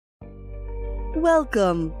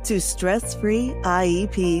Welcome to Stress-Free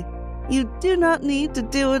IEP. You do not need to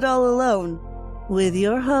do it all alone. With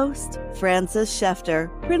your host, Francis Shefter,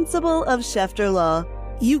 Principal of Shefter Law.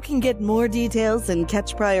 You can get more details and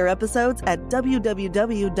catch prior episodes at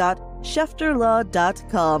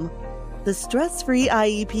www.shefterlaw.com. The Stress-Free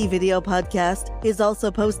IEP video podcast is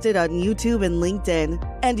also posted on YouTube and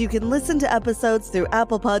LinkedIn, and you can listen to episodes through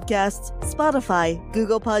Apple Podcasts, Spotify,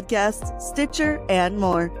 Google Podcasts, Stitcher, and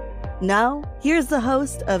more. Now, here's the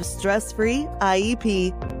host of Stress-Free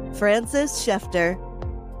IEP, Francis Shefter.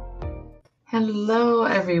 Hello,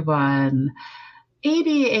 everyone.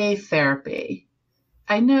 ABA therapy.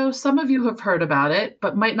 I know some of you have heard about it,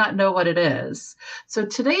 but might not know what it is. So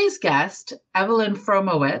today's guest, Evelyn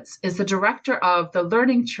Fromowitz, is the director of the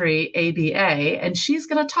Learning Tree ABA, and she's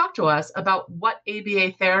going to talk to us about what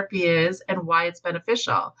ABA therapy is and why it's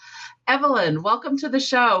beneficial. Evelyn, welcome to the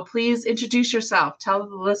show. Please introduce yourself. Tell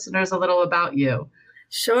the listeners a little about you.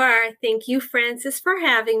 Sure. Thank you, Francis, for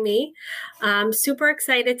having me. I'm super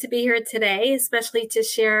excited to be here today, especially to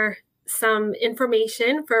share some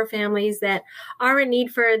information for families that are in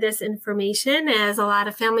need for this information, as a lot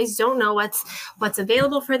of families don't know what's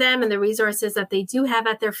available for them and the resources that they do have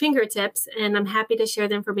at their fingertips. And I'm happy to share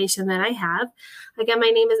the information that I have. Again, my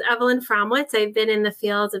name is Evelyn Fromowitz. I've been in the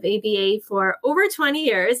field of ABA for over 20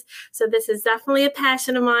 years. So this is definitely a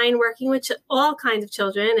passion of mine, working with all kinds of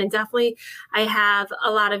children. And definitely I have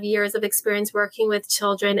a lot of years of experience working with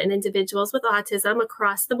children and individuals with autism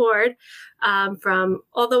across the board, from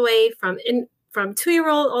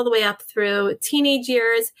 2-year-old all the way up through teenage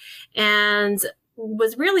years, and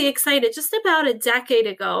was really excited just about a decade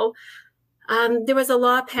ago. There was a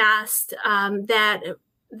law passed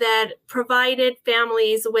that provided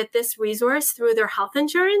families with this resource through their health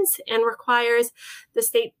insurance and requires the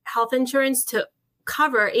state health insurance to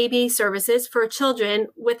cover ABA services for children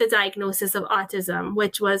with a diagnosis of autism,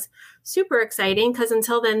 which was super exciting because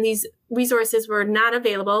until then, these resources were not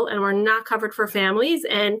available and were not covered for families.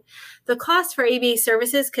 And the cost for ABA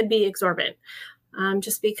services could be exorbitant,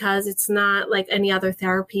 just because it's not like any other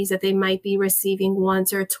therapies that they might be receiving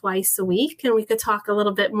once or twice a week. And we could talk a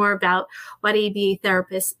little bit more about what ABA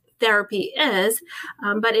therapy is,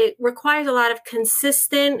 but it requires a lot of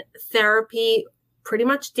consistent therapy pretty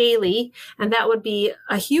much daily, and that would be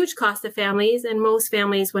a huge cost to families, and most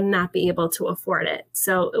families would not be able to afford it.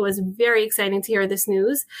 So it was very exciting to hear this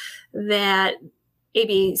news that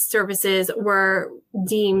ABA services were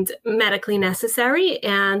deemed medically necessary,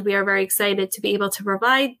 and we are very excited to be able to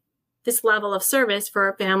provide this level of service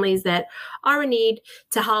for families that are in need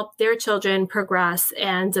to help their children progress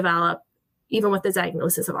and develop, even with the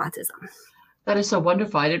diagnosis of autism. That is so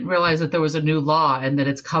wonderful. I didn't realize that there was a new law and that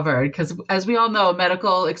it's covered, because as we all know,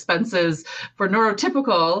 medical expenses for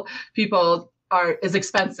neurotypical people is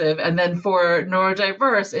expensive. And then for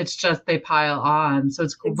neurodiverse, it's just they pile on. So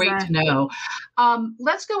it's great to know.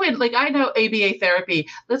 Let's go in, like I know ABA therapy.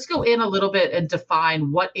 Let's go in a little bit and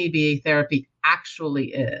define what ABA therapy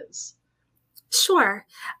actually is. Sure.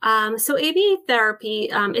 So ABA therapy,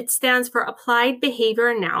 it stands for Applied Behavior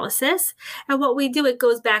Analysis. And what we do, it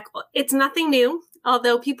goes back, it's nothing new,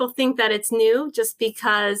 although people think that it's new just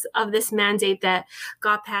because of this mandate that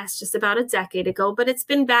got passed just about a decade ago. But it's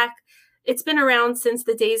been around since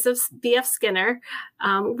the days of B.F. Skinner,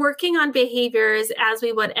 working on behaviors as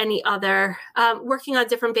we would any other, working on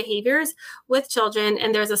different behaviors with children.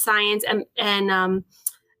 And there's a science and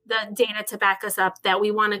the data to back us up that we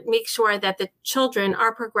want to make sure that the children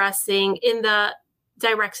are progressing in the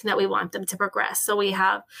direction that we want them to progress. So we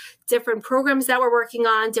have different programs that we're working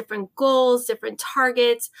on, different goals, different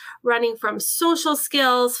targets, running from social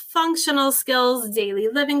skills, functional skills, daily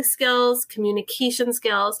living skills, communication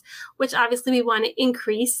skills, which obviously we want to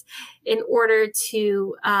increase in order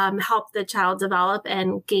to help the child develop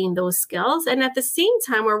and gain those skills. And at the same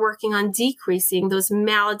time, we're working on decreasing those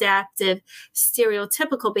maladaptive,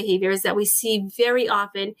 stereotypical behaviors that we see very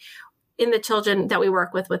often in the children that we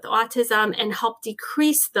work with autism, and help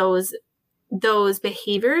decrease those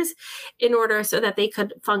behaviors in order so that they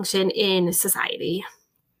could function in society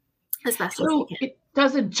as best as they can. It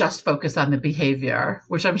doesn't just focus on the behavior,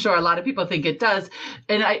 which I'm sure a lot of people think it does.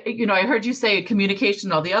 And I heard you say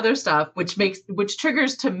communication, all the other stuff, which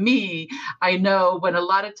triggers to me. I know when a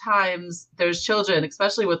lot of times there's children,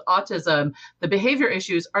 especially with autism, the behavior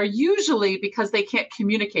issues are usually because they can't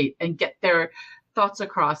communicate and get their thoughts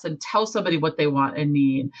across and tell somebody what they want and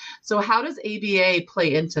need. So how does ABA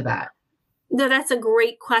play into that? No, that's a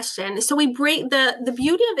great question. So we break the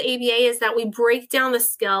beauty of ABA is that we break down the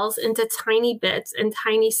skills into tiny bits and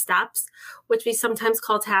tiny steps, which we sometimes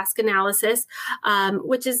call task analysis,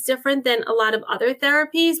 which is different than a lot of other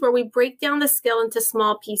therapies where we break down the skill into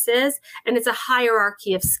small pieces and it's a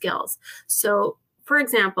hierarchy of skills. So for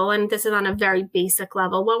example, and this is on a very basic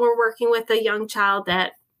level, when we're working with a young child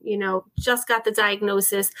that, just got the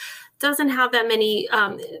diagnosis, doesn't have that many,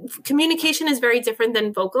 communication is very different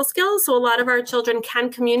than vocal skills. So a lot of our children can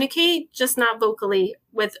communicate, just not vocally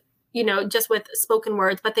with, just with spoken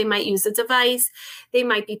words, but they might use a device, they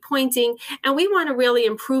might be pointing, and we want to really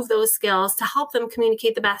improve those skills to help them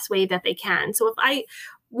communicate the best way that they can. So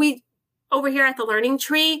we over here at the Learning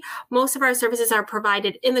Tree, most of our services are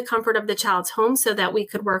provided in the comfort of the child's home so that we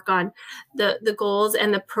could work on the goals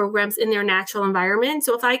and the programs in their natural environment.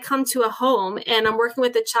 So if I come to a home and I'm working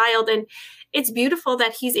with a child and it's beautiful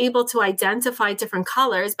that he's able to identify different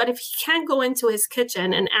colors, but if he can't go into his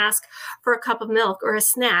kitchen and ask for a cup of milk or a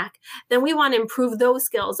snack, then we want to improve those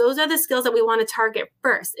skills. Those are the skills that we want to target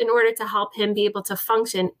first in order to help him be able to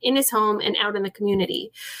function in his home and out in the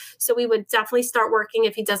community. So we would definitely start working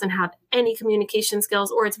if he doesn't have any communication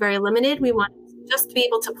skills or it's very limited. We want just to be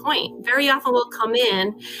able to point. Very often we'll come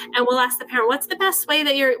in and we'll ask the parent, what's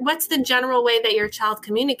the general way that your child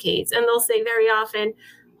communicates? And they'll say very often,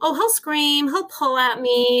 oh, he'll scream, he'll pull at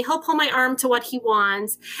me, he'll pull my arm to what he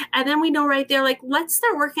wants. And then we know right there, like, let's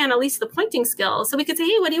start working on at least the pointing skills. So we could say,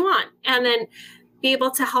 hey, what do you want? And then be able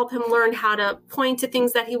to help him learn how to point to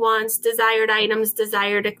things that he wants, desired items,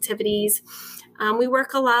 desired activities. We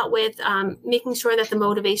work a lot with making sure that the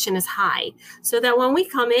motivation is high so that when we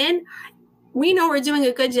come in, we know we're doing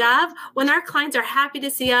a good job. When our clients are happy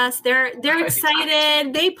to see us, they're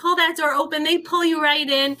excited. They pull that door open. They pull you right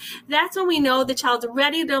in. That's when we know the child's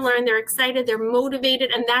ready to learn. They're excited. They're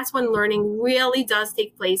motivated. And that's when learning really does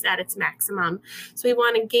take place at its maximum. So we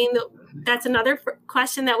want to that's another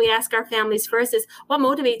question that we ask our families first is what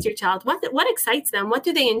motivates your child? What excites them? What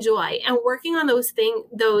do they enjoy? And working on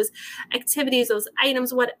those activities, those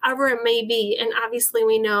items, whatever it may be. And obviously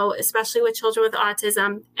we know, especially with children with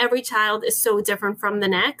autism, every child is so different from the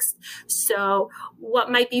next. So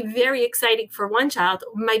what might be very exciting for one child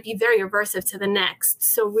might be very aversive to the next.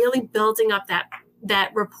 So really building up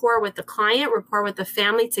that rapport with the client, rapport with the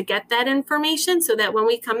family to get that information so that when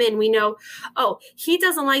we come in, we know, oh, he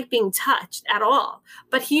doesn't like being touched at all,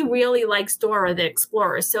 but he really likes Dora the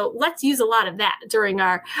Explorer. So let's use a lot of that during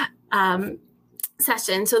our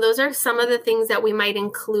session. So those are some of the things that we might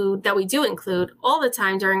include, that we do include all the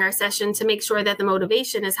time during our session to make sure that the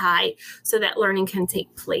motivation is high so that learning can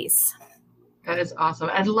take place. That is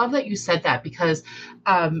awesome. I love that you said that because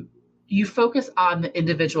you focus on the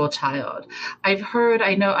individual child.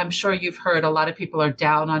 I'm sure you've heard a lot of people are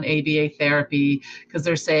down on ABA therapy because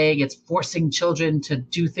they're saying it's forcing children to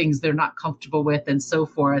do things they're not comfortable with and so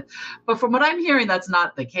forth. But from what I'm hearing, that's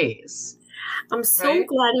not the case. I'm so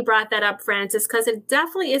glad you brought that up, Francis, because it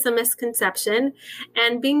definitely is a misconception.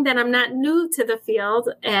 And being that I'm not new to the field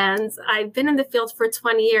and I've been in the field for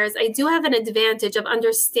 20 years, I do have an advantage of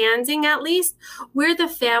understanding at least where the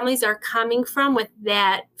families are coming from with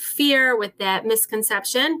that fear, with that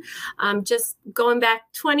misconception. Just going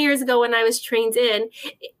back 20 years ago when I was trained in,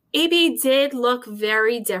 ABA did look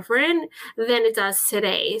very different than it does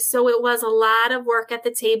today. So it was a lot of work at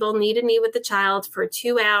the table, knee to knee with the child for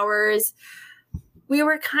 2 hours. We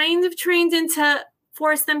were kind of trained to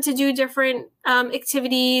force them to do different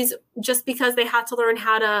activities just because they had to learn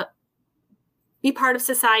how to be part of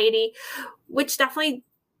society, which definitely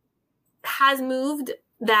has moved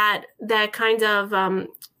that kind of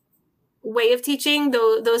way of teaching,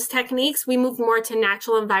 those techniques. We moved more to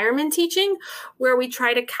natural environment teaching, where we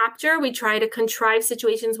try to contrive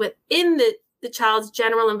situations within the child's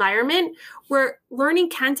general environment where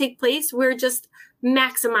learning can take place. We're just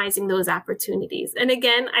maximizing those opportunities. And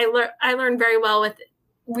again, I learn very well with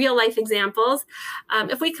real life examples.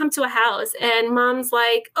 If we come to a house and mom's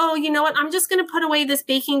like, oh, you know what? I'm just going to put away this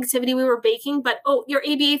baking activity we were baking, but oh, your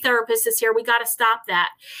ABA therapist is here. We got to stop that.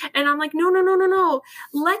 And I'm like, no.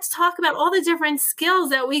 Let's talk about all the different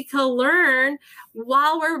skills that we can learn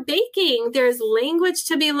while we're baking. There's language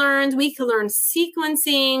to be learned. We can learn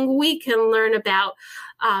sequencing. We can learn about,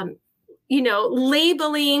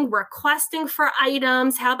 labeling, requesting for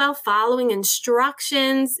items. How about following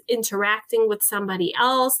instructions, interacting with somebody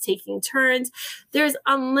else, taking turns? There's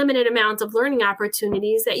unlimited amount of learning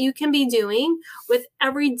opportunities that you can be doing with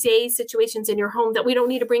everyday situations in your home that we don't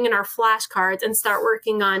need to bring in our flashcards and start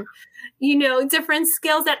working on, different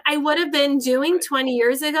skills that I would have been doing 20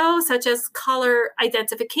 years ago, such as color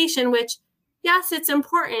identification, which Yes, it's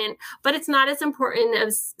important, but it's not as important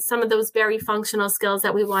as some of those very functional skills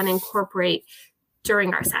that we want to incorporate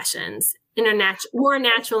during our sessions in a more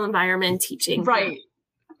natural environment teaching. Right.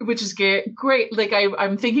 Which is great. Like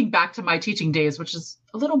I'm thinking back to my teaching days, which is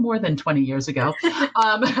a little more than 20 years ago.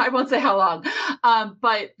 I won't say how long,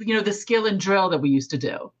 but the skill and drill that we used to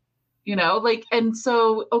do, and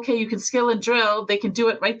so, okay, you can skill and drill. They can do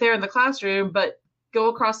it right there in the classroom, but go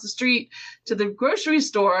across the street to the grocery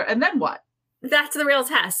store. And then what? That's the real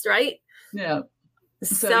test, right? Yeah.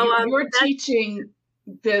 So you're teaching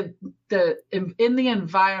in the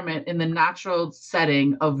environment, in the natural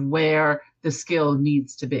setting of where the skill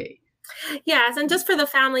needs to be. Yes. And just for the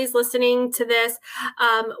families listening to this,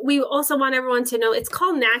 we also want everyone to know it's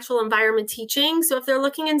called natural environment teaching. So if they're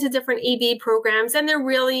looking into different ABA programs and they're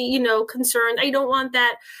really, concerned, I don't want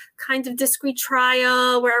that kind of discrete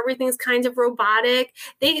trial where everything's kind of robotic.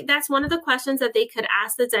 That's one of the questions that they could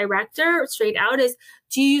ask the director straight out is,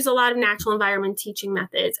 do you use a lot of natural environment teaching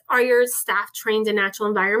methods? Are your staff trained in natural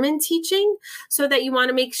environment teaching? So that you want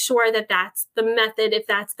to make sure that that's the method, if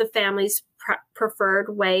that's the family's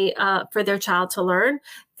preferred way for their child to learn,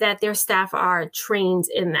 that their staff are trained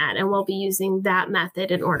in that and will be using that method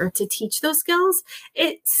in order to teach those skills.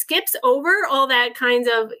 It skips over all that kind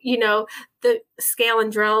of, the scale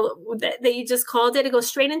and drill that you just called it. It goes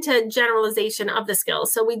straight into generalization of the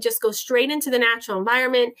skills. So we just go straight into the natural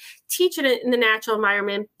environment, teach it in the natural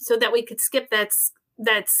environment so that we could skip that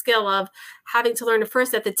skill of having to learn it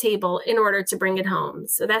first at the table in order to bring it home.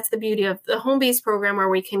 So that's the beauty of the home-based program, where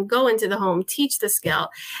we can go into the home, teach the skill,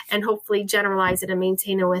 and hopefully generalize it and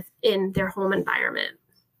maintain it within their home environment.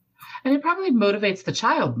 And it probably motivates the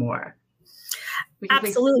child more.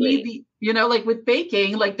 Absolutely. Like with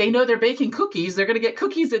baking, like they know they're baking cookies, they're going to get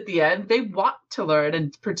cookies at the end. They want to learn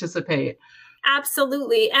and participate.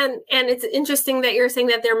 Absolutely. And it's interesting that you're saying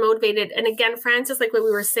that they're motivated. And again, Frances, like what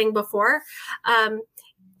we were saying before,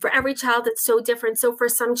 for every child, it's so different. So for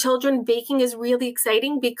some children, baking is really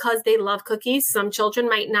exciting because they love cookies. Some children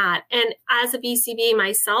might not. And as a BCBA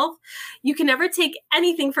myself, you can never take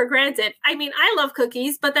anything for granted. I mean, I love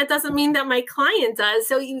cookies, but that doesn't mean that my client does.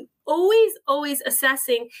 So you always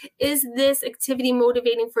assessing, is this activity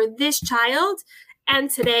motivating for this child?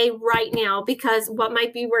 And today, right now, because what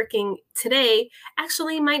might be working today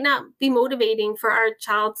actually might not be motivating for our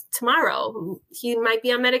child tomorrow. He might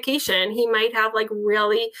be on medication. He might have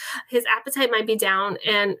his appetite might be down,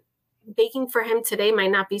 and baking for him today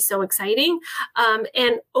might not be so exciting.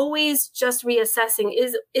 And always just reassessing,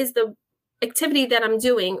 is the activity that I'm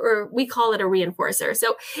doing, or we call it a reinforcer.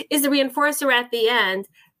 So is the reinforcer at the end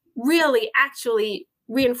really actually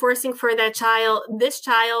reinforcing for this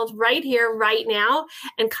child right here, right now,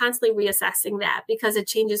 and constantly reassessing that, because it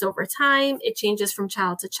changes over time. It changes from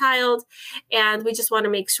child to child. And we just want to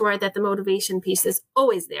make sure that the motivation piece is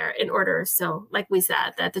always there in order, so like we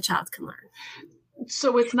said, that the child can learn.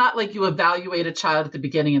 So it's not like you evaluate a child at the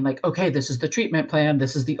beginning and like, okay, this is the treatment plan.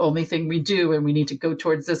 This is the only thing we do, and we need to go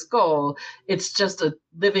towards this goal. It's just a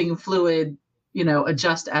living, fluid,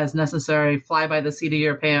 adjust as necessary, fly by the seat of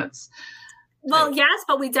your pants. Well, yes,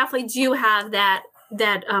 but we definitely do have that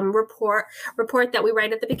report that we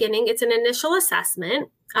write at the beginning. It's an initial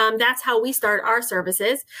assessment. That's how we start our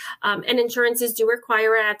services. And insurances do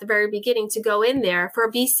require it at the very beginning to go in there. For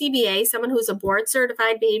a BCBA, someone who's a board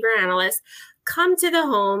certified behavior analyst, come to the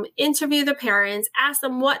home, interview the parents, ask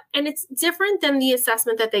them and it's different than the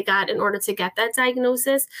assessment that they got in order to get that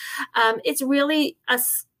diagnosis. It's really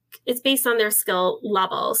it's based on their skill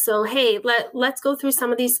level. So, hey, let's go through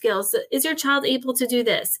some of these skills. Is your child able to do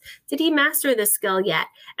this? Did he master this skill yet?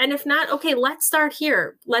 And if not, okay, let's start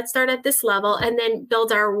here. Let's start at this level and then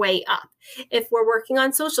build our way up. If we're working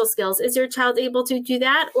on social skills, is your child able to do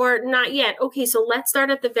that or not yet? Okay, so let's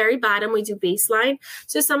start at the very bottom. We do baseline.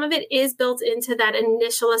 So some of it is built into that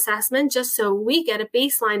initial assessment, just so we get a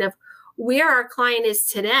baseline of where our client is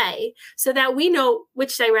today, so that we know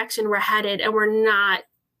which direction we're headed, and we're not.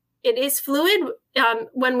 It is fluid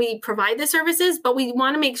when we provide the services, but we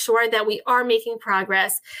want to make sure that we are making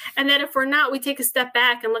progress. And that if we're not, we take a step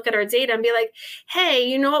back and look at our data and be like, hey,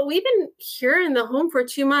 you know what? We've been here in the home for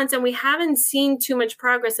 2 months and we haven't seen too much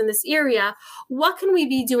progress in this area. What can we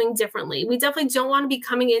be doing differently? We definitely don't want to be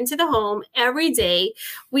coming into the home every day.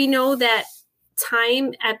 We know that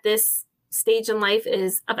time at this stage in life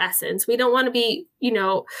is of essence. We don't want to be, in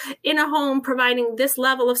a home providing this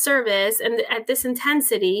level of service and at this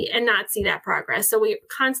intensity and not see that progress. So we're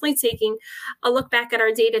constantly taking a look back at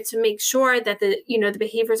our data to make sure that the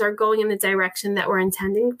behaviors are going in the direction that we're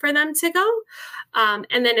intending for them to go.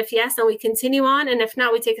 And then if yes, then we continue on. And if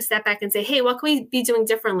not, we take a step back and say, hey, what can we be doing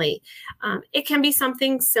differently? It can be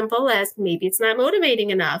something simple as maybe it's not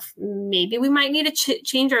motivating enough. Maybe we might need to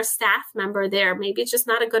change our staff member there. Maybe it's just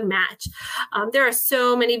not a good match. There are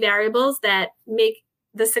so many variables that make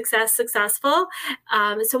the success successful.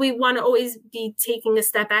 So we want to always be taking a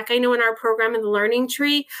step back. I know in our program in the learning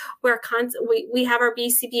tree, we have our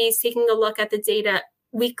BCBAs taking a look at the data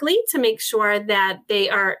weekly to make sure that they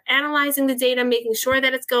are analyzing the data, making sure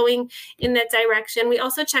that it's going in that direction. We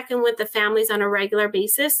also check in with the families on a regular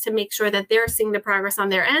basis to make sure that they're seeing the progress on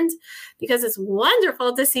their end, because it's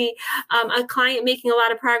wonderful to see a client making a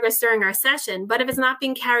lot of progress during our session. But if it's not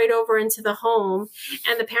being carried over into the home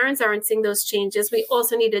and the parents aren't seeing those changes, we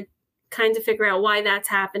also need to kind of figure out why that's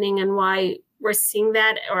happening and why we're seeing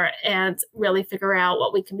that, and really figure out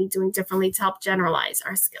what we can be doing differently to help generalize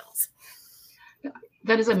our skills.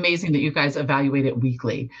 That is amazing that you guys evaluate it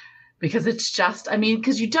weekly, because it's just,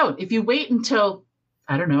 because you don't, if you wait until,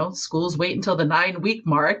 schools wait until the 9-week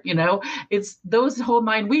mark, it's those whole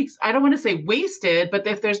 9 weeks. I don't want to say wasted, but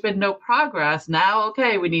if there's been no progress now,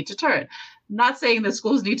 okay, we need to turn. Not saying that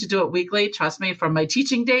schools need to do it weekly. Trust me, from my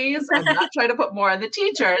teaching days, I'm not trying to put more on the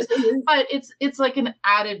teachers, but it's like an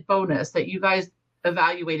added bonus that you guys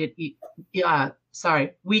evaluated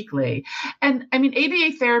weekly. And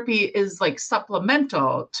ABA therapy is like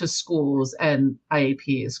supplemental to schools and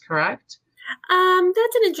IEPs, correct?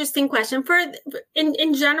 That's an interesting question.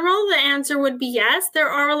 In general, the answer would be yes. There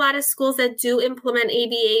are a lot of schools that do implement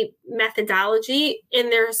ABA methodology in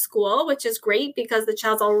their school, which is great because the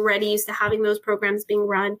child's already used to having those programs being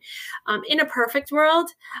run. In a perfect world,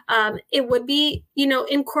 it would be,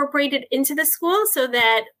 incorporated into the school so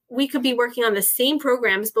that we could be working on the same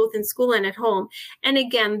programs both in school and at home. And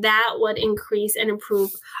again, that would increase and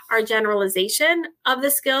improve our generalization of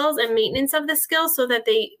the skills and maintenance of the skills so that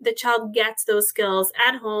the child gets those skills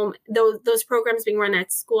at home, those programs being run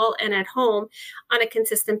at school and at home on a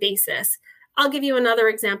consistent basis. I'll give you another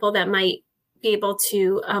example that might be able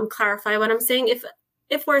to clarify what I'm saying.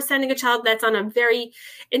 If we're sending a child that's on a very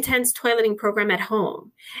intense toileting program at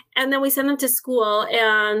home, and then we send them to school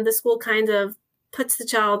and the school kind of puts the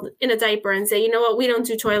child in a diaper and say, you know what, we don't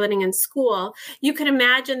do toileting in school. You can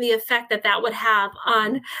imagine the effect that would have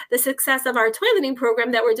on the success of our toileting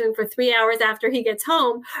program that we're doing for 3 hours after he gets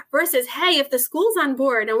home versus, hey, if the school's on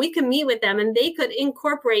board and we can meet with them and they could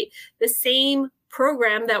incorporate the same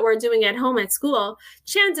program that we're doing at home at school,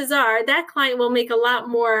 chances are that client will make a lot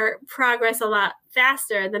more progress a lot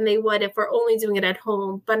faster than they would if we're only doing it at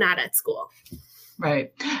home, but not at school.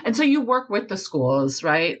 Right. And so you work with the schools,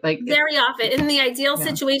 right? Like very often. In the ideal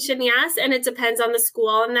situation, yes. And it depends on the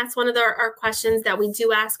school. And that's one of our questions that we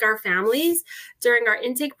do ask our families during our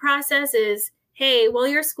intake process is, hey, will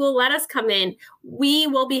your school let us come in? We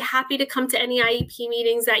will be happy to come to any IEP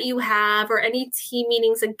meetings that you have or any team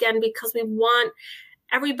meetings, again, because we want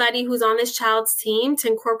everybody who's on this child's team to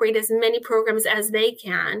incorporate as many programs as they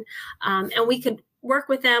can. And we could work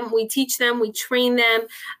with them, we teach them, we train them,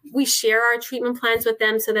 we share our treatment plans with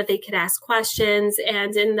them so that they could ask questions.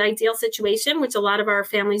 And in the ideal situation, which a lot of our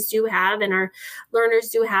families do have and our learners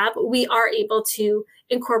do have, we are able to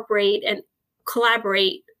incorporate and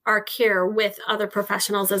collaborate our care with other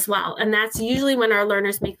professionals as well. And that's usually when our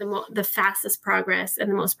learners make the fastest progress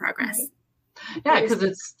and the most progress. Yeah,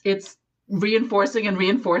 because it's reinforcing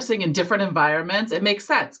in different environments. It makes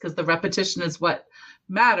sense because the repetition is what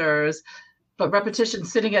matters. But repetition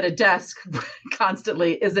sitting at a desk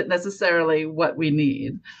constantly isn't necessarily what we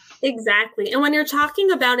need. Exactly. And when you're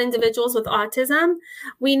talking about individuals with autism,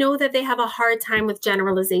 we know that they have a hard time with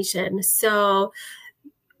generalization. So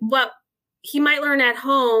what he might learn at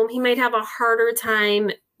home, he might have a harder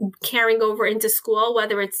time carrying over into school,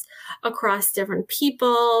 whether it's across different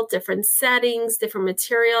people, different settings, different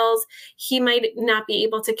materials. He might not be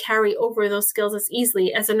able to carry over those skills as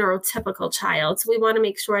easily as a neurotypical child. So we want to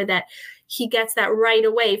make sure that he gets that right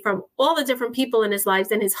away from all the different people in his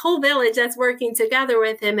lives and his whole village that's working together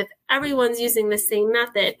with him. If everyone's using the same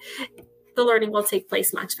method, the learning will take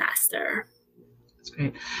place much faster. That's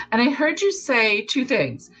great. And I heard you say two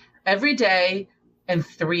things, every day and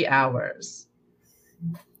 3 hours.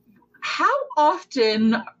 How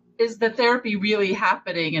often is the therapy really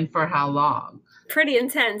happening and for how long? Pretty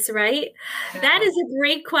intense, right? Yeah. That is a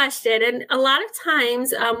great question. And a lot of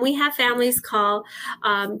times we have families call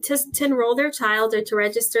to enroll their child or to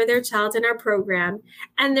register their child in our program.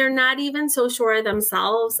 And they're not even so sure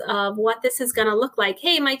themselves of what this is going to look like.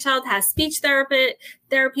 Hey, my child has speech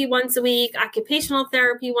therapy once a week, occupational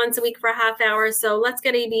therapy once a week for a half hour. So let's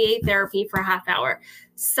get ABA therapy for a half hour.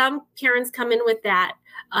 Some parents come in with that.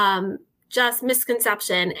 Just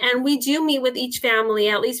misconception. And we do meet with each family,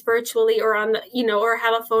 at least virtually or on the, or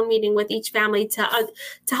have a phone meeting with each family to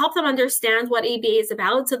help them understand what ABA is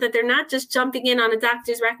about so that they're not just jumping in on a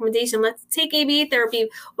doctor's recommendation. Let's take ABA therapy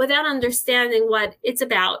without understanding what it's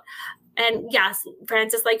about. And yes,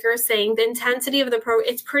 Francis, like you're saying, the intensity of the program,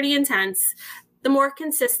 it's pretty intense. The more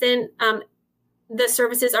consistent, the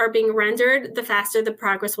services are being rendered, the faster the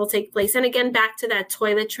progress will take place. And again, back to that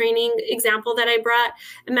toilet training example that I brought,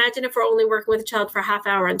 imagine if we're only working with a child for a half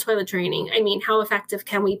hour on toilet training. I mean, how effective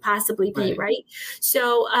can we possibly be, right?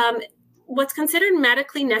 So what's considered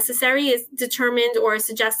medically necessary is determined or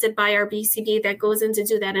suggested by our BCB that goes in to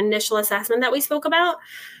do that initial assessment that we spoke about.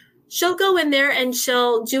 She'll go in there and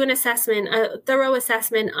she'll do an assessment, a thorough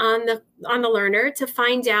assessment on the learner to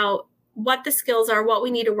find out what the skills are, what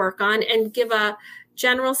we need to work on, and give a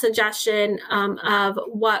general suggestion of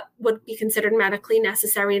what would be considered medically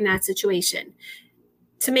necessary in that situation.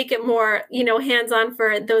 To make it more, hands-on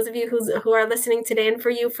for those of you who are listening today, and for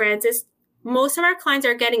you, Francis, most of our clients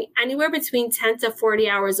are getting anywhere between 10 to 40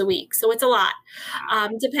 hours a week. So it's a lot.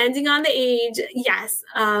 Depending on the age, yes.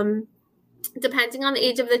 Depending on the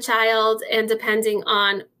age of the child and depending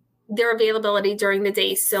on their availability during the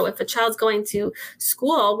day. So if a child's going to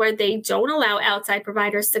school where they don't allow outside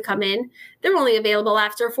providers to come in, they're only available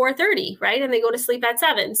after 4:30, right? And they go to sleep at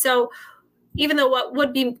 7. So even though what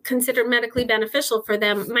would be considered medically beneficial for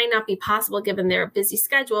them might not be possible given their busy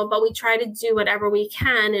schedule, but we try to do whatever we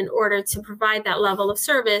can in order to provide that level of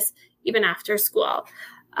service even after school.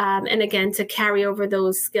 And again, to carry over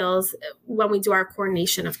those skills when we do our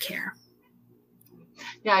coordination of care.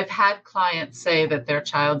 Yeah, I've had clients say that their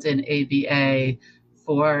child's in ABA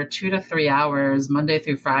for 2 to 3 hours, Monday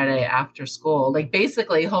through Friday after school, like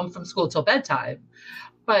basically home from school till bedtime.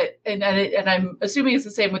 But, and I'm assuming it's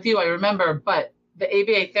the same with you, I remember, but the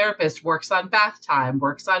ABA therapist works on bath time,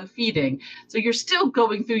 works on feeding. So you're still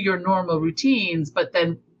going through your normal routines, but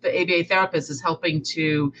then the ABA therapist is helping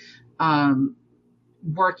to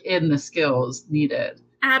work in the skills needed.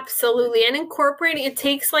 Absolutely. And incorporating, it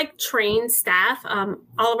takes like trained staff.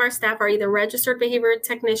 All of our staff are either registered behavior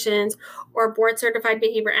technicians or board certified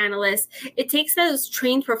behavior analysts. It takes those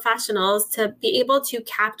trained professionals to be able to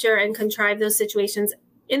capture and contrive those situations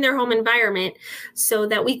in their home environment so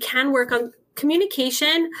that we can work on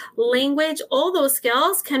communication, language, all those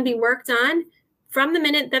skills can be worked on from the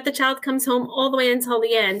minute that the child comes home all the way until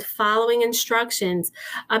the end, following instructions,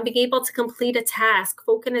 being able to complete a task,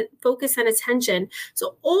 focus and attention.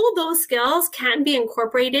 So all those skills can be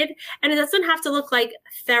incorporated, and it doesn't have to look like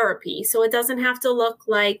therapy. So it doesn't have to look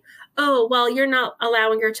like, oh, well, you're not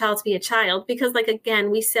allowing your child to be a child, because like, again,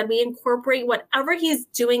 we said we incorporate whatever he's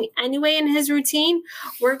doing anyway in his routine.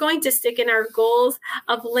 We're going to stick in our goals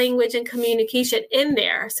of language and communication in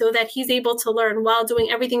there so that he's able to learn while doing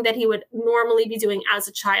everything that he would normally be doing as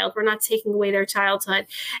a child. We're not taking away their childhood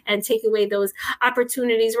and taking away those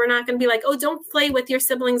opportunities. We're not going to be like, oh, don't play with your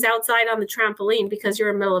siblings outside on the trampoline because you're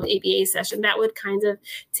in the middle of ABA session. That would kind of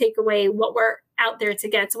take away what we're out there to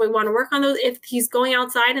get. So we want to work on those. If he's going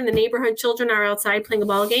outside and the neighborhood children are outside playing a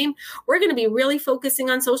ball game, we're going to be really focusing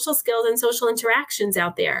on social skills and social interactions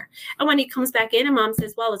out there. And when he comes back in and mom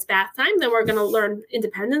says, well, it's bath time, then we're going to learn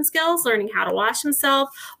independent skills, learning how to wash himself,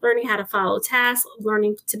 learning how to follow tasks,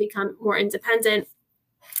 learning to become more independent,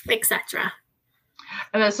 etc.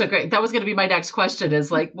 And that's so great. That was going to be my next question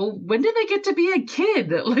is like, well, when did they get to be a kid?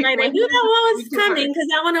 Like, right. I knew that one was coming because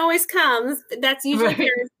that one always comes. That's usually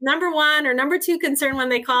parents' number one or number two concern when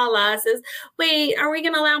they call us is, wait, are we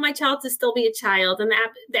going to allow my child to still be a child? And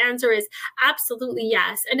the answer is absolutely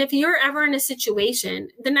yes. And if you're ever in a situation,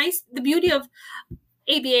 the beauty of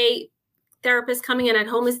ABA therapists coming in at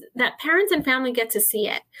home is that parents and family get to see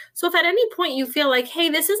it. So if at any point you feel like, hey,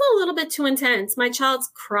 this is a little bit too intense, my child's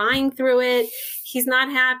crying through it, he's not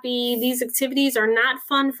happy, these activities are not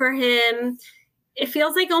fun for him, it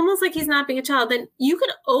feels like almost like he's not being a child, then you could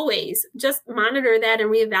always just monitor that and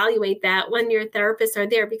reevaluate that when your therapists are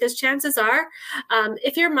there. Because chances are,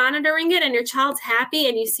 if you're monitoring it and your child's happy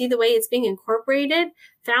and you see the way it's being incorporated,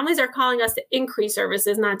 families are calling us to increase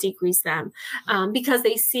services, not decrease them, because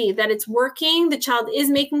they see that it's working, the child is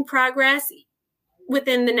making progress.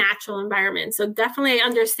 within the natural environment. So definitely I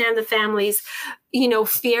understand the family's,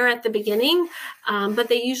 fear at the beginning. But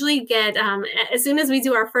they usually get, as soon as we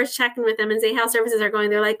do our first check-in with them and say how services are going,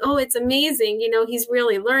 they're like, oh, it's amazing. He's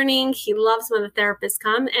really learning. He loves when the therapists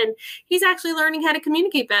come, and he's actually learning how to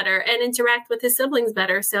communicate better and interact with his siblings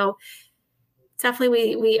better. So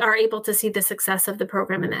definitely we are able to see the success of the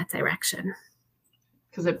program in that direction.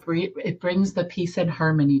 Because it brings the peace and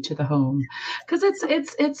harmony to the home. Because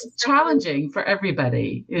it's challenging for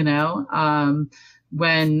everybody,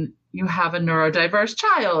 when you have a neurodiverse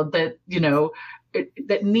child that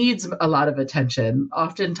that needs a lot of attention.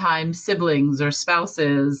 Oftentimes, siblings or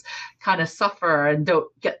spouses kind of suffer and don't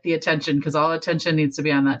get the attention because all attention needs to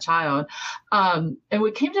be on that child. And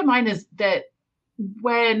what came to mind is that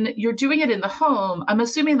when you're doing it in the home, I'm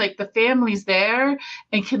assuming like the family's there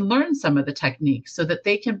and can learn some of the techniques so that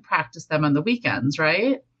they can practice them on the weekends,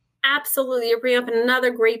 right? Absolutely. You bring up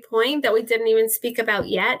another great point that we didn't even speak about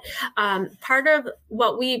yet. Part of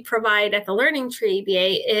what we provide at the Learning Tree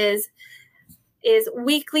ABA is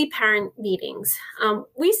weekly parent meetings.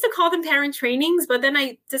 We used to call them parent trainings, but then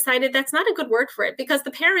I decided that's not a good word for it because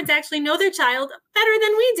the parents actually know their child better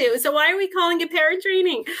than we do. So why are we calling it parent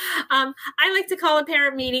training? I like to call it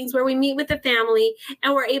parent meetings where we meet with the family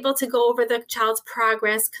and we're able to go over the child's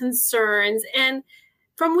progress, concerns, and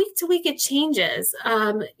from week to week, it changes.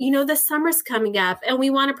 The summer's coming up and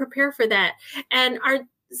we want to prepare for that. And our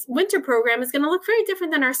winter program is going to look very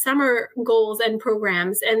different than our summer goals and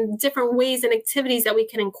programs, and different ways and activities that we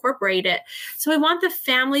can incorporate it. So we want the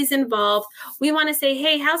families involved. We want to say,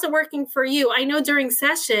 hey, how's it working for you? I know during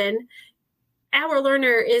session, our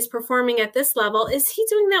learner is performing at this level. Is he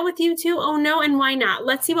doing that with you too? Oh no, and why not?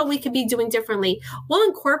 Let's see what we could be doing differently. We'll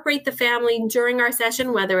incorporate the family during our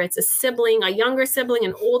session, whether it's a sibling, a younger sibling,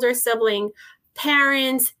 an older sibling,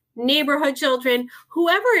 parents, neighborhood children,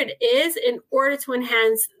 whoever it is, in order to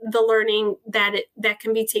enhance the learning that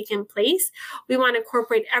can be taking place. We want to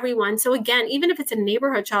incorporate everyone. So again, even if it's a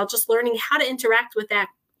neighborhood child, just learning how to interact with that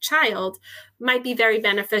child might be very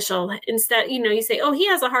beneficial. Instead, you say, oh, he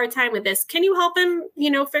has a hard time with this. Can you help him,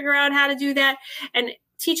 figure out how to do that? And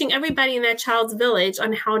teaching everybody in that child's village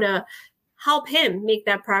on how to help him make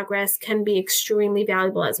that progress can be extremely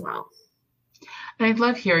valuable as well. And I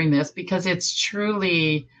love hearing this because it's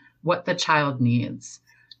truly what the child needs.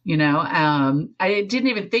 I didn't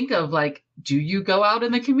even think of do you go out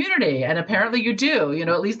in the community? And apparently you do,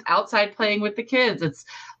 at least outside playing with the kids. It's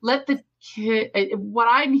let the kid, what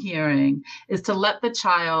I'm hearing is to let the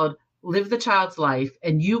child live the child's life,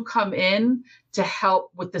 and you come in to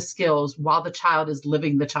help with the skills while the child is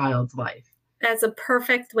living the child's life. That's a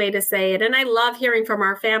perfect way to say it. And I love hearing from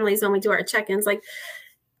our families when we do our check-ins,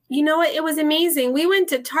 you know what? It was amazing. We went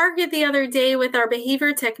to Target the other day with our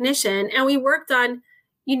behavior technician, and we worked on,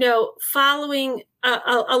 following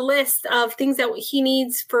a list of things that he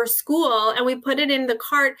needs for school, and we put it in the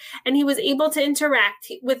cart, and he was able to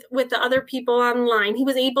interact with the other people online. He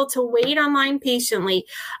was able to wait online patiently.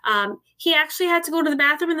 He actually had to go to the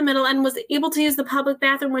bathroom in the middle and was able to use the public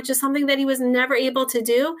bathroom, which is something that he was never able to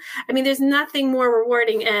do. I mean, there's nothing more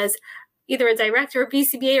rewarding as either a director, or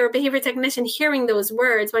BCBA, or a behavior technician hearing those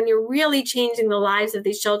words when you're really changing the lives of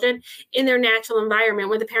these children in their natural environment,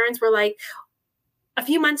 where the parents were like, a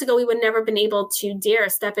few months ago, we would never been able to dare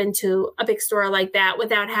step into a big store like that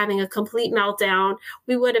without having a complete meltdown.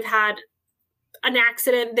 We would have had an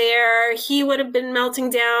accident there. He would have been melting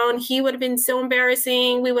down. He would have been so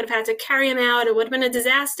embarrassing. We would have had to carry him out. It would have been a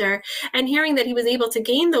disaster. And hearing that he was able to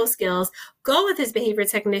gain those skills, go with his behavior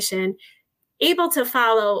technician, able to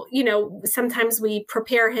follow, sometimes we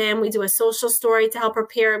prepare him, we do a social story to help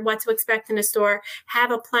prepare what to expect in a store,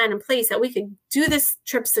 have a plan in place that we could do this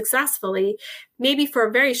trip successfully, maybe for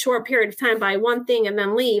a very short period of time, buy one thing and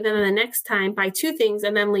then leave, and then the next time buy two things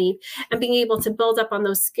and then leave, and being able to build up on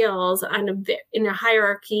those skills in a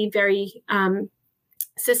hierarchy, very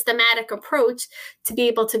systematic approach to be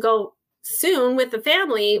able to go soon with the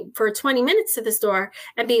family for 20 minutes to the store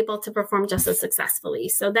and be able to perform just as successfully.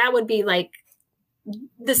 So that would be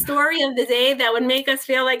the story of the day that would make us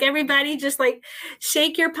feel like everybody just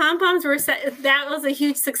shake your pom-poms. That was a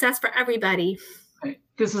huge success for everybody. Right.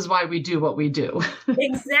 This is why we do what we do.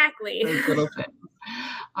 Exactly. Those little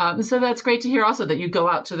things. So that's great to hear also that you go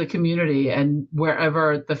out to the community and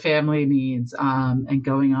wherever the family needs and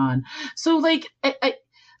going on. So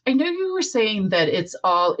I know you were saying that it's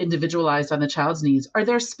all individualized on the child's needs. Are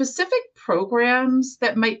there specific programs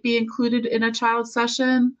that might be included in a child's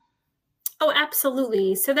session? Oh,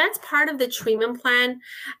 absolutely. So that's part of the treatment plan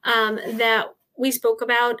that we spoke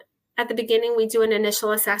about at the beginning, we do an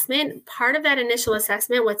initial assessment. Part of that initial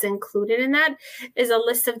assessment, what's included in that is a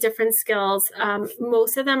list of different skills.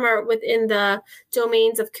 Most of them are within the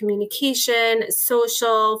domains of communication,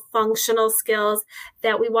 social, functional skills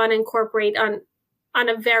that we want to incorporate on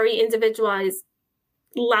a very individualized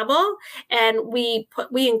level, and we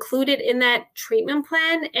include it in that treatment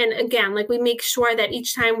plan. And again, like, we make sure that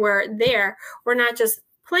each time we're there, we're not just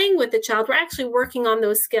playing with the child, we're actually working on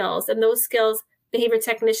those skills. And those skills, behavior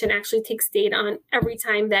technician actually takes data on every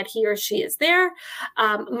time that he or she is there.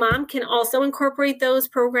 Mom can also incorporate those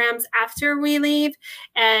programs after we leave.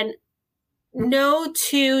 And no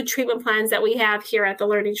two treatment plans that we have here at the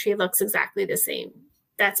Learning Tree looks exactly the same.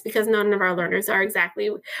 That's because none of our learners are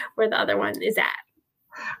exactly where the other one is at.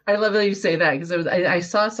 I love that you say that, because I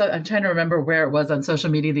saw I'm trying to remember where it was on social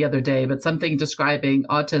media the other day, but something describing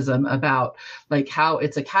autism about like how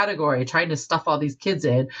it's a category trying to stuff all these kids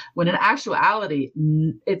in, when in actuality,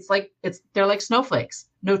 they're like snowflakes.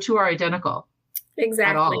 No two are identical.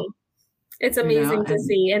 Exactly. At all. It's amazing to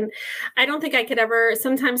see. And I don't think I could ever,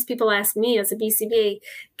 sometimes people ask me as a BCBA,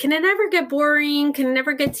 can it ever get boring? Can it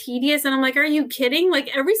ever get tedious? And I'm like, are you kidding? Like,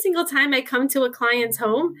 every single time I come to a client's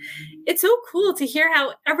home, it's so cool to hear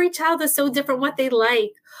how every child is so different, what they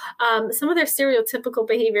like, some of their stereotypical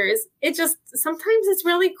behaviors. Sometimes it's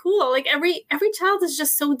really cool. Like, every child is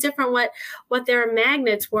just so different what they're a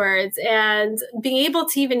magnet towards, and being able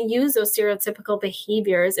to even use those stereotypical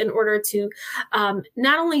behaviors in order to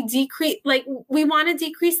not only decrease, like, we want to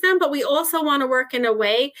decrease them, but we also want to work in a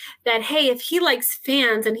way that, hey, if he likes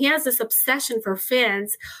fans and he has this obsession for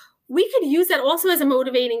fans, we could use that also as a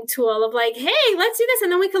motivating tool of like, hey, let's do this.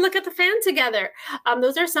 And then we could look at the fan together.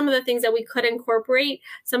 Those are some of the things that we could incorporate.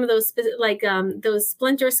 Some of those, those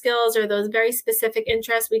splinter skills or those very specific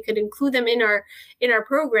interests, we could include them in our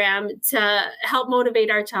program to help motivate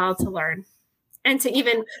our child to learn and to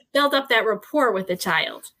even build up that rapport with the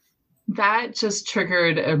child. That just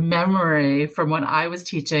triggered a memory from when I was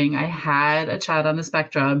teaching. I had a child on the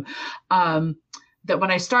spectrum that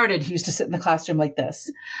when I started, he used to sit in the classroom like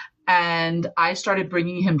this. And I started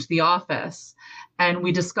bringing him to the office, and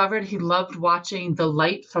we discovered he loved watching the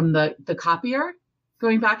light from the copier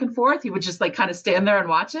going back and forth. He would just like kind of stand there and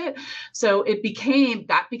watch it. So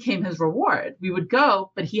that became his reward. We would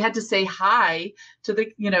go, but he had to say hi to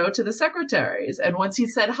the secretaries. And once he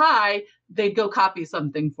said hi, they'd go copy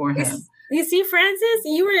something for him. You see, Francis,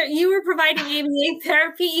 you were providing ABA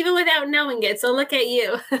therapy even without knowing it. So look at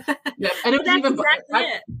you. Yeah, and it was even exactly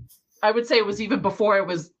it. I would say it was even before it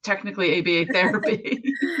was technically ABA therapy.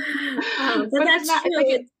 But that's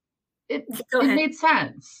true. It made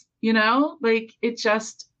sense, like it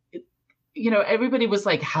just, everybody was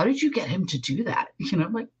like, how did you get him to do that?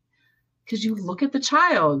 I'm like, because you look at the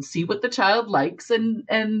child, see what the child likes and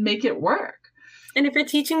make it work. And if you're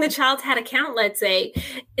teaching the child how to count, let's say,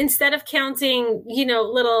 instead of counting,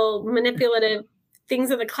 little manipulative things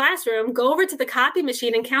in the classroom, go over to the copy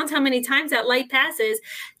machine and count how many times that light passes.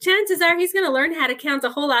 Chances are he's going to learn how to count a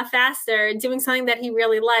whole lot faster doing something that he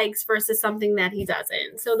really likes versus something that he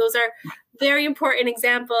doesn't. So those are very important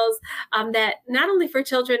examples that not only for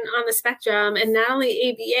children on the spectrum and not only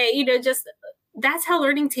ABA, just that's how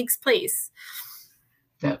learning takes place.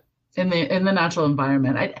 Yeah. In the natural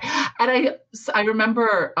environment. I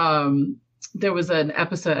remember there was an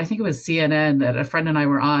episode, I think it was CNN, that a friend and I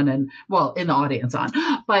were on, and in the audience on,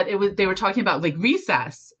 but they were talking about like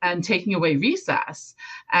recess and taking away recess.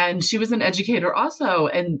 And she was an educator also.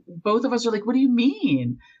 And both of us were like, what do you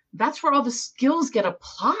mean? That's where all the skills get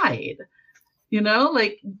applied.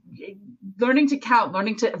 Like learning to count,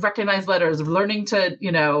 learning to recognize letters, learning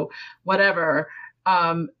to, whatever.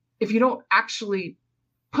 If you don't actually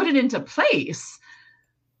put it into place.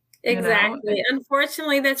 Exactly.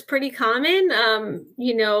 Unfortunately, that's pretty common.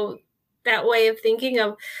 That way of thinking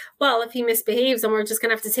of, well, if he misbehaves, then we're just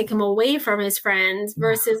going to have to take him away from his friends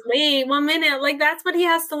versus, wait, 1 minute, like that's what he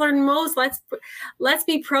has to learn most. Let's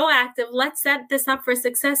be proactive. Let's set this up for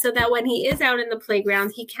success so that when he is out in the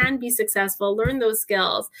playground, he can be successful, learn those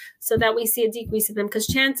skills so that we see a decrease in them. Because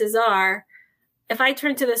chances are, if I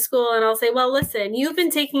turn to the school and I'll say, well, listen, you've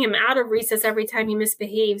been taking him out of recess every time he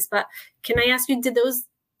misbehaves, but can I ask you,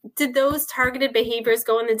 did those targeted behaviors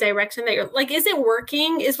go in the direction that you're like, is it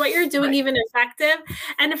working? Is what you're doing even effective?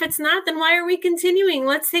 And if it's not, then why are we continuing?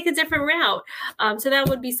 Let's take a different route. So that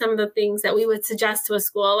would be some of the things that we would suggest to a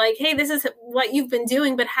school, like, hey, this is what you've been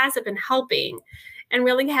doing, but has it been helping? And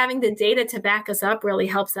really having the data to back us up really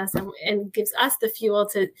helps us and gives us the fuel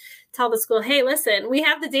to tell the school, hey, listen, we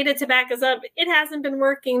have the data to back us up. It hasn't been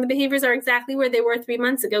working. The behaviors are exactly where they were 3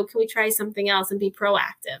 months ago. Can we try something else and be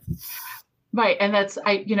proactive? Right. And that's,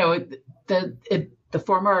 the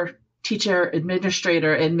former teacher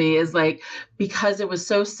administrator in me is like, because it was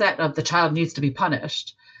so set of the child needs to be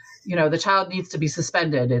punished, the child needs to be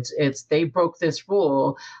suspended. It's they broke this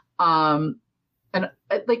rule. And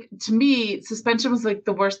like, to me, suspension was like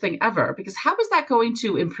the worst thing ever, because how is that going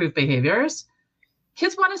to improve behaviors?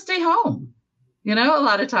 Kids want to stay home, a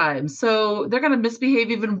lot of times. So they're going to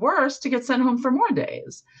misbehave even worse to get sent home for more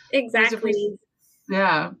days. Exactly.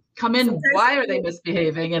 Come in. Why are they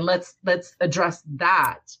misbehaving? And let's address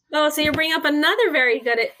that. Oh, so you bring up another very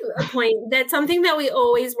good point. That's something that we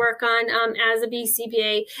always work on as a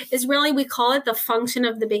BCBA is really, we call it the function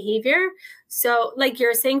of the behavior. So like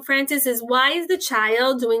you're saying, Francis, is why is the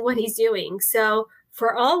child doing what he's doing? So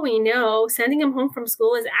for all we know, sending him home from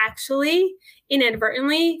school is actually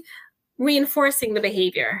inadvertently reinforcing the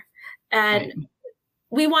behavior. And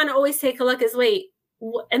we want to always take a look as,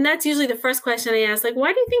 and that's usually the first question I ask, like,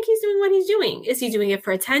 why do you think he's doing what he's doing? Is he doing it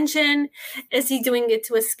for attention? Is he doing it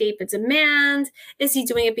to escape a demand? Is he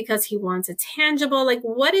doing it because he wants a tangible? Like,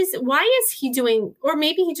 why is he doing, or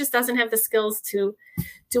maybe he just doesn't have the skills to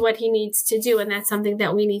do what he needs to do. And that's something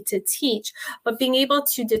that we need to teach. But being able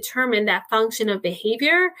to determine that function of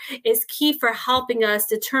behavior is key for helping us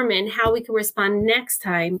determine how we can respond next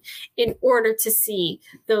time in order to see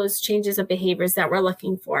those changes of behaviors that we're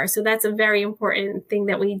looking for. So that's a very important thing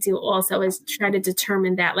that we do also, is try to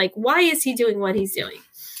determine that, like, why is he doing what he's doing?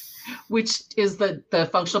 Which is the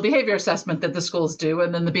functional behavior assessment that the schools do,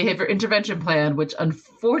 and then the behavior intervention plan, which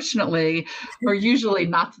unfortunately are usually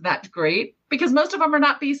not that great, because most of them are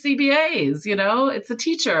not BCBAs, it's a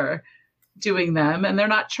teacher doing them and they're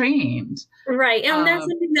not trained. Right. And that's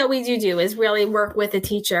something that we do is really work with a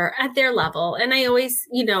teacher at their level. And I always,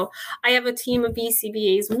 I have a team of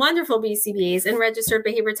BCBAs, wonderful BCBAs and registered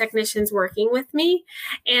behavior technicians working with me.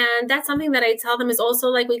 And that's something that I tell them is also,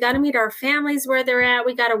 like, we got to meet our families where they're at.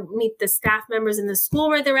 We got to meet the staff members in the school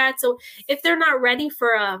where they're at. So if they're not ready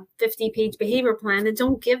for a 50-page behavior plan, then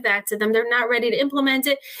don't give that to them. They're not ready to implement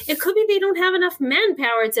it. It could be they don't have enough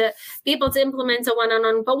manpower to be able to implement a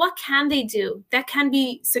one-on-one, but what can they do that can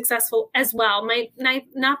be successful as well? Might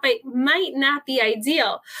not be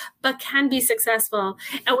ideal, but can be successful.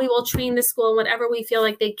 And we will train the school in whatever we feel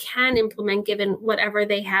like they can implement given whatever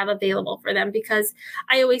they have available for them. Because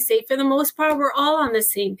I always say, for the most part, we're all on the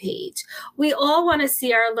same page. We all want to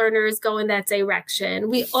see our learners go in that direction.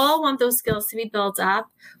 We all want those skills to be built up.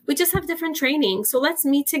 We just have different training. So let's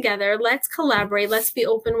meet together. Let's collaborate. Let's be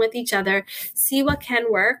open with each other. See what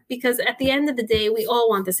can work. Because at the end of the day, we all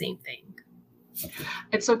want the same thing.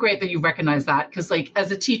 It's so great that you recognize that, because, like,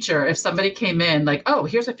 as a teacher, if somebody came in like, oh,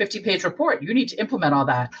 here's a 50-page report, you need to implement all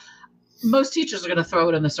that, most teachers are going to throw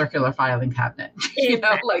it in the circular filing cabinet.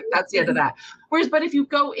 Like, that's the end of that. But if you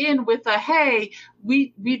go in with a, hey,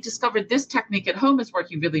 we discovered this technique at home is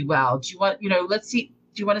working really well. Do you want, let's see,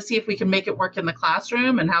 do you want to see if we can make it work in the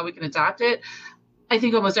classroom and how we can adopt it? I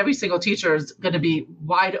think almost every single teacher is going to be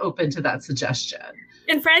wide open to that suggestion.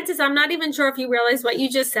 And Francis, I'm not even sure if you realize what you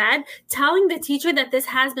just said. Telling the teacher that this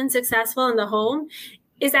has been successful in the home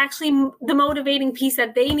is actually the motivating piece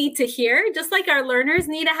that they need to hear. Just like our learners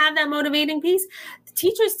need to have that motivating piece, the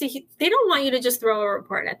teachers, they don't want you to just throw a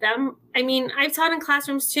report at them. I mean, I've taught in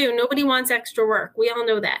classrooms too. Nobody wants extra work. We all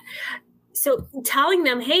know that. So telling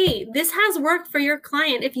them, hey, this has worked for your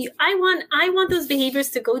client. I want those behaviors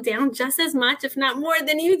to go down just as much, if not more,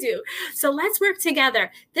 than you do. So let's work together.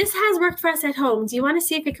 This has worked for us at home. Do you want to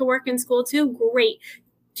see if it can work in school too? Great.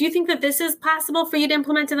 Do you think that this is possible for you to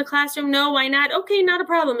implement in the classroom? No, why not? Okay, not a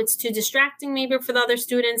problem. It's too distracting maybe for the other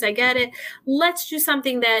students. I get it. Let's do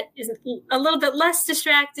something that is a little bit less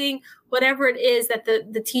distracting, whatever it is that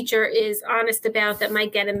the teacher is honest about that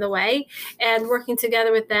might get in the way, and working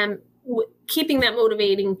together with them, keeping that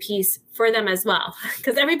motivating piece for them as well.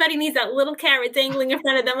 Because everybody needs that little carrot dangling in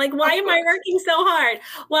front of them. Like, why am I working so hard?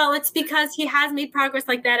 Well, it's because he has made progress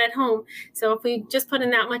like that at home. So if we just put in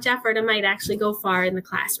that much effort, it might actually go far in the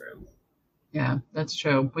classroom. Yeah, that's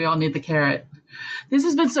true. We all need the carrot. This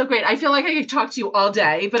has been so great. I feel like I could talk to you all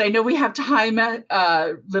day, but I know we have time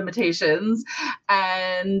limitations.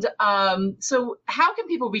 And so how can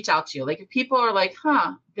people reach out to you? Like, if people are like,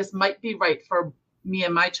 this might be right for me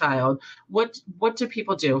and my child, what do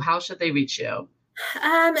people do? How should they reach you?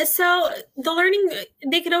 So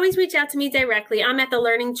they could always reach out to me directly. I'm at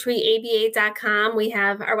thelearningtreeaba.com. We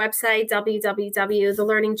have our website,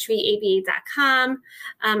 www.thelearningtreeaba.com.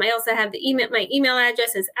 I also have my email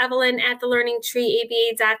address is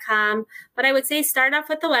Evelyn@thelearningtreeaba.com. But I would say start off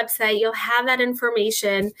with the website. You'll have that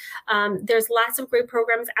information. There's lots of great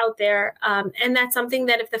programs out there. And that's something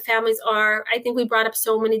that if the families I think we brought up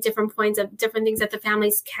so many different points of different things that the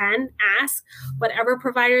families can ask, whatever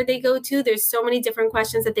provider they go to. There's so many different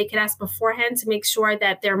questions that they could ask beforehand to make sure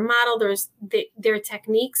that their model, their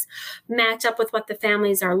techniques match up with what the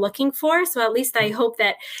families are looking for. So at least I hope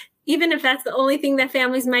that even if that's the only thing that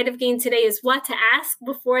families might have gained today is what to ask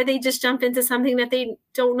before they just jump into something that they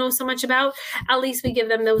don't know so much about, at least we give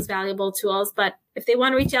them those valuable tools. But if they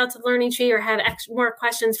want to reach out to Learning Tree or have more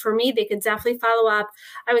questions for me, they could definitely follow up.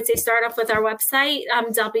 I would say start off with our website,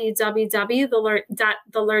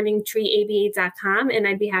 www.thelearningtreeaba.com, and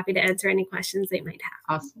I'd be happy to answer any questions they might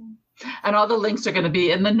have. Awesome. And all the links are going to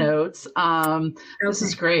be in the notes. This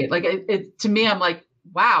is great. Like it to me, I'm like,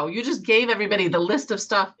 wow, you just gave everybody the list of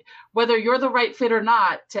stuff, whether you're the right fit or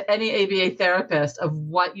not, to any ABA therapist of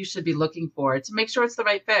what you should be looking for to make sure it's the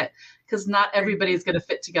right fit, because not everybody's going to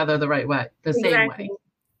fit together the right way, same way.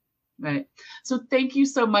 Right. So thank you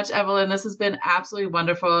so much, Evelyn. This has been absolutely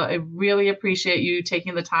wonderful. I really appreciate you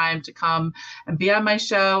taking the time to come and be on my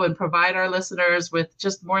show and provide our listeners with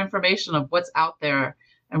just more information of what's out there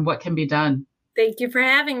and what can be done. Thank you for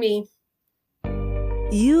having me.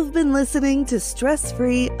 You've been listening to Stress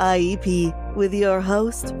Free IEP with your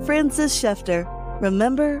host, Frances Shefter.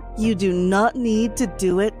 Remember, you do not need to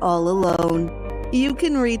do it all alone. You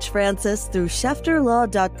can reach Frances through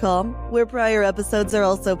shefterlaw.com, where prior episodes are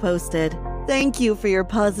also posted. Thank you for your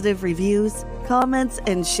positive reviews, comments,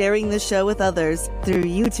 and sharing the show with others through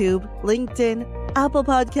YouTube, LinkedIn, Apple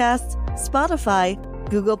Podcasts, Spotify,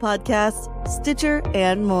 Google Podcasts, Stitcher,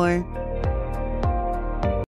 and more.